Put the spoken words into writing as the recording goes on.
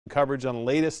Coverage on the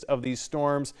latest of these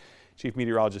storms. Chief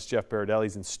Meteorologist Jeff Baradelli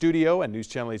is in studio, and News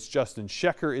Channel 8's Justin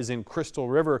Schecker is in Crystal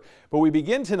River. But we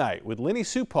begin tonight with Lenny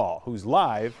Supal, who's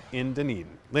live in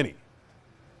Dunedin. Lenny.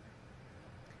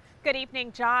 Good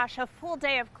evening, Josh. A full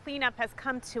day of cleanup has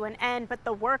come to an end, but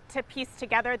the work to piece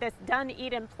together this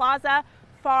Dunedin Plaza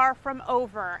far from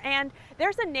over. And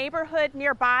there's a neighborhood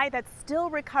nearby that's still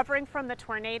recovering from the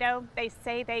tornado. They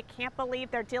say they can't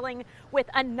believe they're dealing with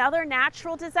another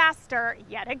natural disaster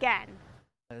yet again.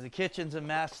 The kitchen's a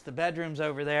mess. The bedrooms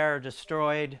over there are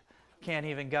destroyed. Can't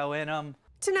even go in them.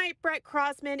 Tonight, Brett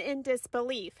Crosman in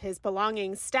disbelief. His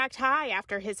belongings stacked high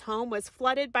after his home was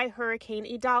flooded by Hurricane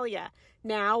Idalia.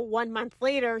 Now, 1 month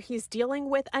later, he's dealing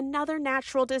with another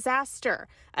natural disaster,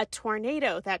 a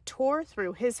tornado that tore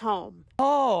through his home.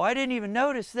 Oh, I didn't even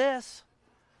notice this.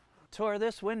 Tore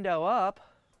this window up.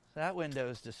 That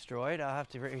window's destroyed. I'll have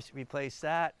to replace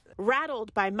that.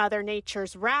 Rattled by Mother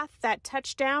Nature's wrath that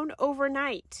touched down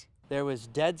overnight. There was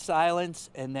dead silence,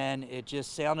 and then it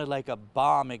just sounded like a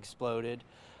bomb exploded.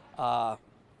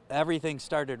 Everything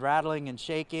started rattling and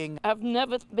shaking. I've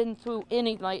never been through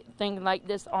anything like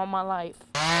this all my life.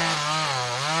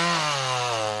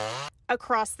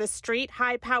 Across the street,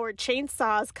 high-powered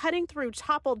chainsaws cutting through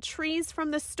toppled trees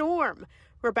from the storm.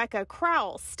 Rebecca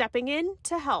Crowell stepping in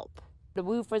to help. The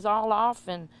roof is all off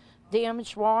and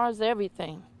damaged wires,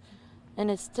 everything. And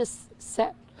it's just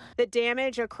set. The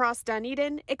damage across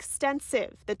Dunedin,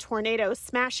 extensive. The tornado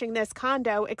smashing this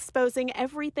condo, exposing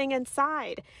everything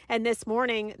inside. And this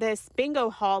morning, this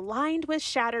bingo hall lined with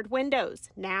shattered windows,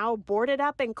 now boarded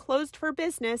up and closed for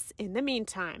business in the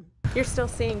meantime. You're still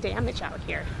seeing damage out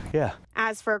here. Yeah.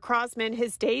 As for Crosman,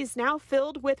 his days now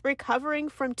filled with recovering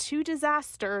from two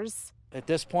disasters. At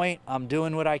this point, I'm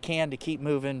doing what I can to keep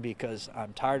moving because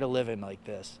I'm tired of living like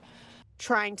this.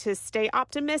 Trying to stay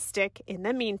optimistic in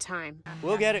the meantime.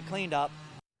 We'll get it cleaned up.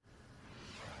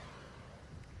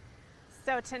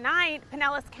 So tonight,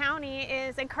 Pinellas County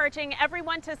is encouraging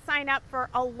everyone to sign up for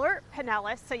Alert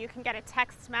Pinellas so you can get a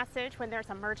text message when there's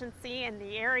emergency in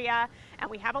the area. And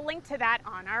we have a link to that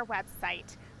on our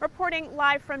website. Reporting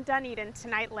live from Dunedin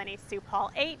tonight, Lenny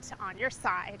Supal, 8 on your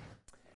side.